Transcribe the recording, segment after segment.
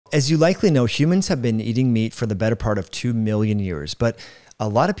as you likely know, humans have been eating meat for the better part of 2 million years, but a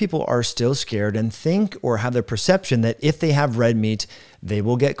lot of people are still scared and think or have the perception that if they have red meat, they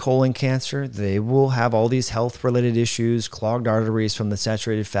will get colon cancer, they will have all these health-related issues, clogged arteries from the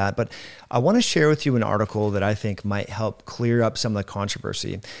saturated fat. But I want to share with you an article that I think might help clear up some of the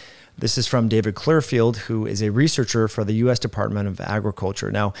controversy. This is from David Clearfield, who is a researcher for the U.S. Department of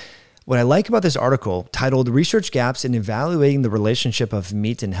Agriculture. Now, what I like about this article, titled Research Gaps in Evaluating the Relationship of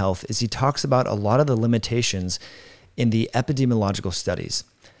Meat and Health, is he talks about a lot of the limitations in the epidemiological studies.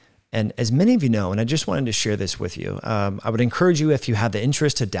 And as many of you know, and I just wanted to share this with you, I would encourage you, if you have the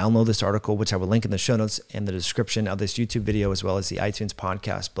interest, to download this article, which I will link in the show notes and the description of this YouTube video, as well as the iTunes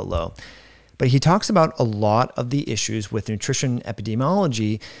podcast below. But he talks about a lot of the issues with nutrition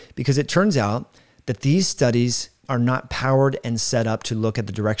epidemiology, because it turns out that these studies are not powered and set up to look at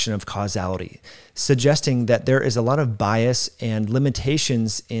the direction of causality, suggesting that there is a lot of bias and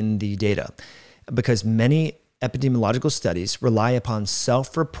limitations in the data, because many epidemiological studies rely upon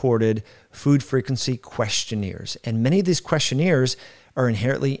self-reported food frequency questionnaires. And many of these questionnaires are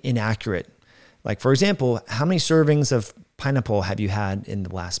inherently inaccurate. Like, for example, how many servings of pineapple have you had in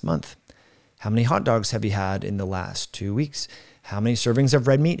the last month? How many hot dogs have you had in the last 2 weeks? How many servings of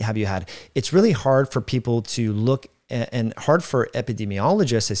red meat have you had? It's really hard for people to look, and hard for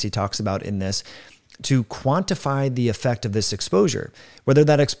epidemiologists, as he talks about in this, to quantify the effect of this exposure. Whether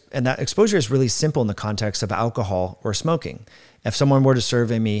that exposure is really simple in the context of alcohol or smoking. If someone were to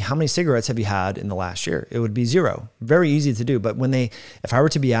survey me, how many cigarettes have you had in the last year? It would be 0. Very easy to do. But if I were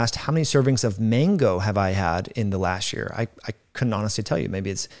to be asked, how many servings of mango have I had in the last year? I couldn't honestly tell you. Maybe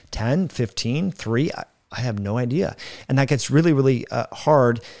it's 10, 15, 3. I have no idea. And that gets really, really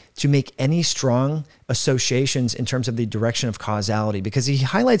hard to make any strong associations in terms of the direction of causality, because he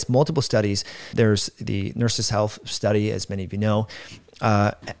highlights multiple studies. There's the Nurses' Health study, as many of you know,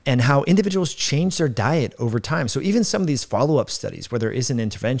 and how individuals change their diet over time. So even some of these follow-up studies where there is an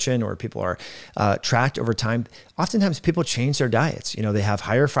intervention or people are tracked over time, oftentimes people change their diets. You know, they have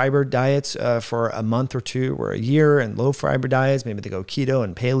higher fiber diets for a month or 2 or a year, and low fiber diets. Maybe they go keto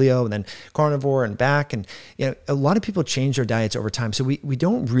and paleo and then carnivore and back. And you know, a lot of people change their diets over time. So we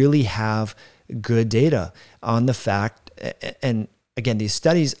don't really have good data on the fact. And again, these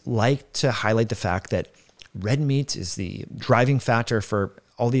studies like to highlight the fact that red meat is the driving factor for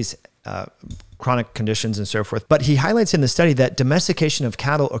all these chronic conditions and so forth. But he highlights in the study that domestication of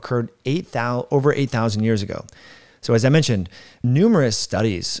cattle occurred over 8,000 years ago. So as I mentioned, numerous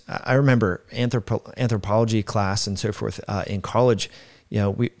studies. I remember anthropology class and so forth in college. You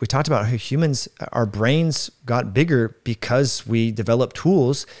know, we talked about how humans, our brains got bigger because we developed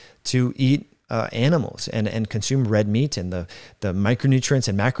tools to eat animals and consume red meat, and the micronutrients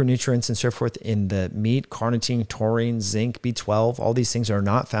and macronutrients and so forth in the meat, carnitine, taurine, zinc, B12, all these things are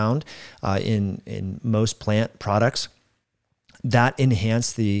not found in most plant products that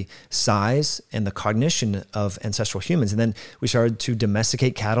enhance the size and the cognition of ancestral humans. And then we started to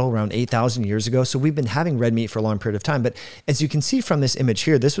domesticate cattle around 8,000 years ago. So we've been having red meat for a long period of time. But as you can see from this image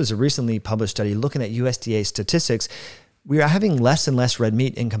here, this was a recently published study looking at USDA statistics. We are having less and less red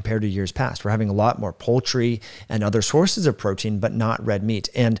meat in compared to years past. We're having a lot more poultry and other sources of protein, but not red meat.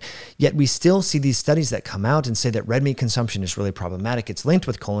 And yet we still see these studies that come out and say that red meat consumption is really problematic. It's linked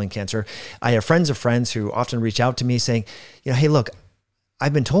with colon cancer. I have friends of friends who often reach out to me saying, you know, hey, look,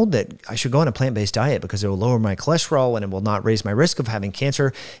 I've been told that I should go on a plant-based diet because it will lower my cholesterol and it will not raise my risk of having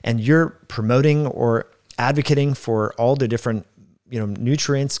cancer. And you're promoting or advocating for all the different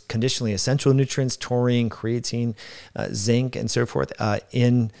nutrients, conditionally essential nutrients, taurine, creatine, zinc, and so forth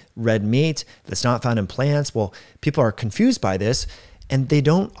in red meat that's not found in plants. Well, people are confused by this, and they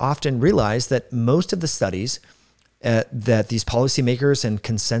don't often realize that most of the studies that these policymakers and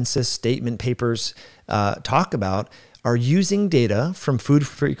consensus statement papers talk about are using data from food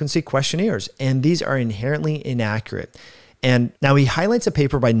frequency questionnaires, and these are inherently inaccurate. And now he highlights a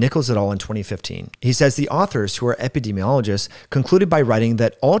paper by Nichols et al. In 2015. He says the authors, who are epidemiologists, concluded by writing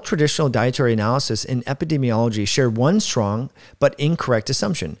that all traditional dietary analysis in epidemiology share one strong but incorrect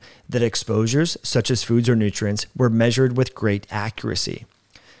assumption, that exposures, such as foods or nutrients, were measured with great accuracy.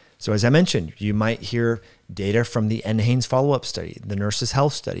 So as I mentioned, you might hear data from the NHANES follow-up study, the Nurses'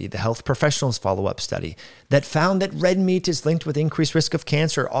 Health study, the Health Professionals follow-up study that found that red meat is linked with increased risk of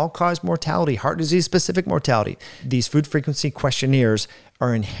cancer, all-cause mortality, heart disease-specific mortality. These food frequency questionnaires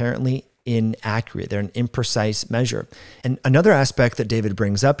are inherently inaccurate. They're an imprecise measure. And another aspect that David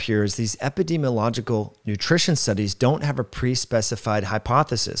brings up here is these epidemiological nutrition studies don't have a pre-specified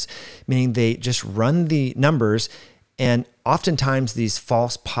hypothesis, meaning they just run the numbers, and oftentimes these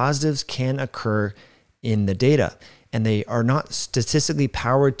false positives can occur in the data. and they are not statistically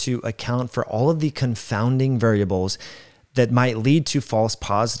powered to account for all of the confounding variables that might lead to false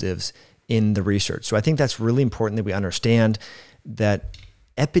positives in the research. So I think that's really important that we understand that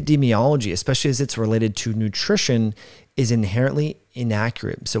epidemiology, especially as it's related to nutrition, is inherently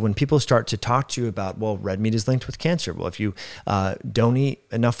inaccurate. So when people start to talk to you about, well, red meat is linked with cancer, well, if you don't eat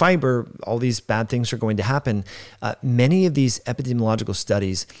enough fiber, all these bad things are going to happen. Many of these epidemiological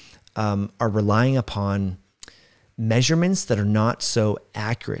studies are relying upon measurements that are not so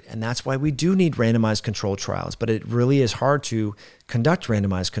accurate. And that's why we do need randomized controlled trials, but it really is hard to conduct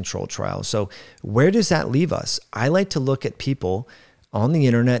randomized controlled trials. So where does that leave us? I like to look at people on the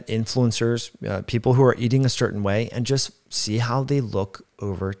internet, influencers, people who are eating a certain way, and just see how they look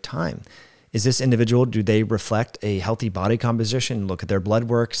over time. Is this individual, do they reflect a healthy body composition? Look at their blood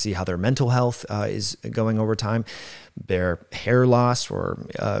work, see how their mental health is going over time, their hair loss, or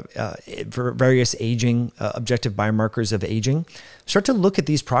various aging, objective biomarkers of aging. Start to look at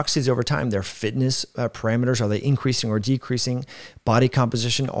these proxies over time. Their fitness parameters, are they increasing or decreasing? Body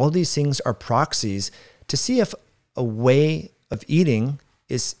composition, all these things are proxies to see if a way of eating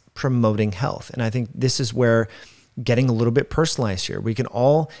is promoting health. And I think this is where getting a little bit personalized here. We can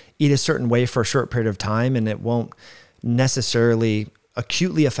all eat a certain way for a short period of time, and it won't necessarily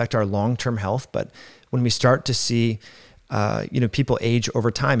acutely affect our long-term health. But when we start to see, people age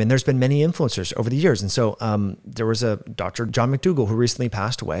over time, and there's been many influencers over the years. And so there was a Dr. John McDougall who recently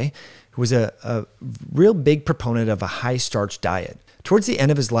passed away, who was a real big proponent of a high starch diet. Towards the end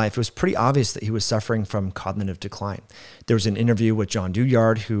of his life, it was pretty obvious that he was suffering from cognitive decline. There was an interview with John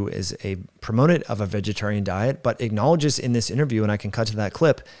Douillard, who is a proponent of a vegetarian diet, but acknowledges in this interview, and I can cut to that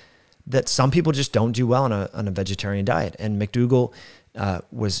clip, that some people just don't do well on a vegetarian diet. And McDougall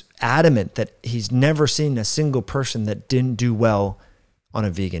was adamant that he's never seen a single person that didn't do well on a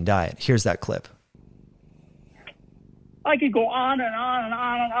vegan diet. Here's that clip. I could go on and on and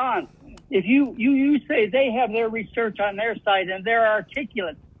on and on. If you say they have their research on their site and they're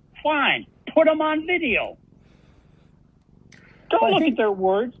articulate, fine, put them on video. Don't look at their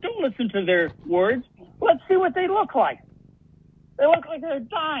words. Don't listen to their words. Let's see what they look like. They look like they're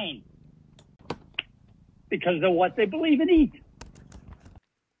dying because of what they believe and eat.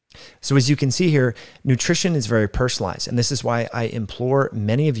 So as you can see here, nutrition is very personalized. And this is why I implore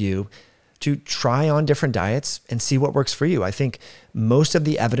many of you to try on different diets and see what works for you. I think most of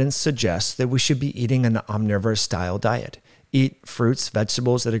the evidence suggests that we should be eating an omnivorous style diet. Eat fruits,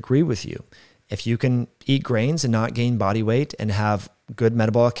 vegetables that agree with you. If you can eat grains and not gain body weight and have good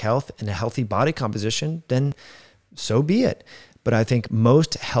metabolic health and a healthy body composition, then so be it. But I think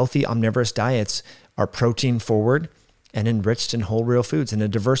most healthy omnivorous diets are protein forward and enriched in whole real foods in a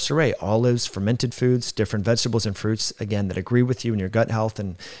diverse array: olives, fermented foods, different vegetables and fruits, again, that agree with you in your gut health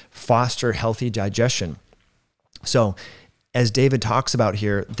and foster healthy digestion. So as David talks about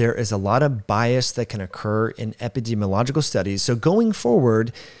here, there is a lot of bias that can occur in epidemiological studies. So going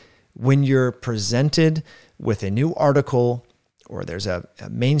forward, when you're presented with a new article, or there's a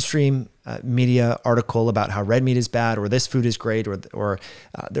mainstream media article about how red meat is bad, or this food is great, or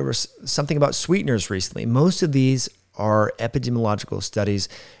there was something about sweeteners recently. Most of these are epidemiological studies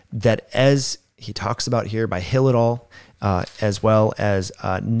that, as he talks about here by Hill et al., as well as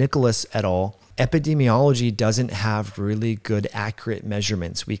Nicholas et al., epidemiology doesn't have really good, accurate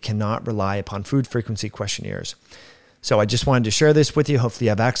measurements. We cannot rely upon food frequency questionnaires. So I just wanted to share this with you. Hopefully you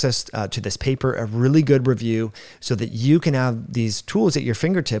have access to this paper, a really good review, so that you can have these tools at your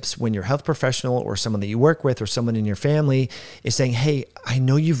fingertips when your health professional or someone that you work with or someone in your family is saying, hey, I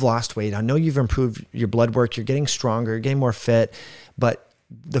know you've lost weight. I know you've improved your blood work. You're getting stronger, you're getting more fit, but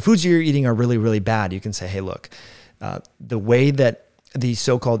the foods you're eating are really, really bad. You can say, hey, look, the way that the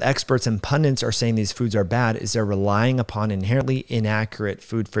so-called experts and pundits are saying these foods are bad is they're relying upon inherently inaccurate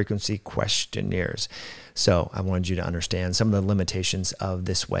food frequency questionnaires. So I wanted you to understand some of the limitations of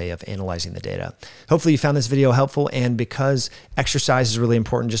this way of analyzing the data. Hopefully you found this video helpful, and because exercise is really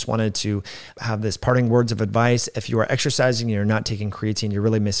important, just wanted to have this parting words of advice. If you are exercising and you're not taking creatine, you're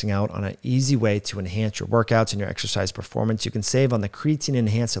really missing out on an easy way to enhance your workouts and your exercise performance. You can save on the creatine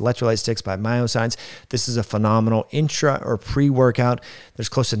enhanced electrolyte sticks by Myoscience. This is a phenomenal intra or pre-workout. There's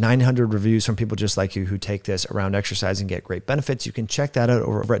close to 900 reviews from people just like you who take this around exercise and get great benefits. You can check that out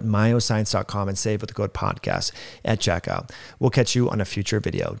over at myoscience.com and save with the code podcast at checkout. We'll catch you on a future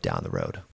video down the road.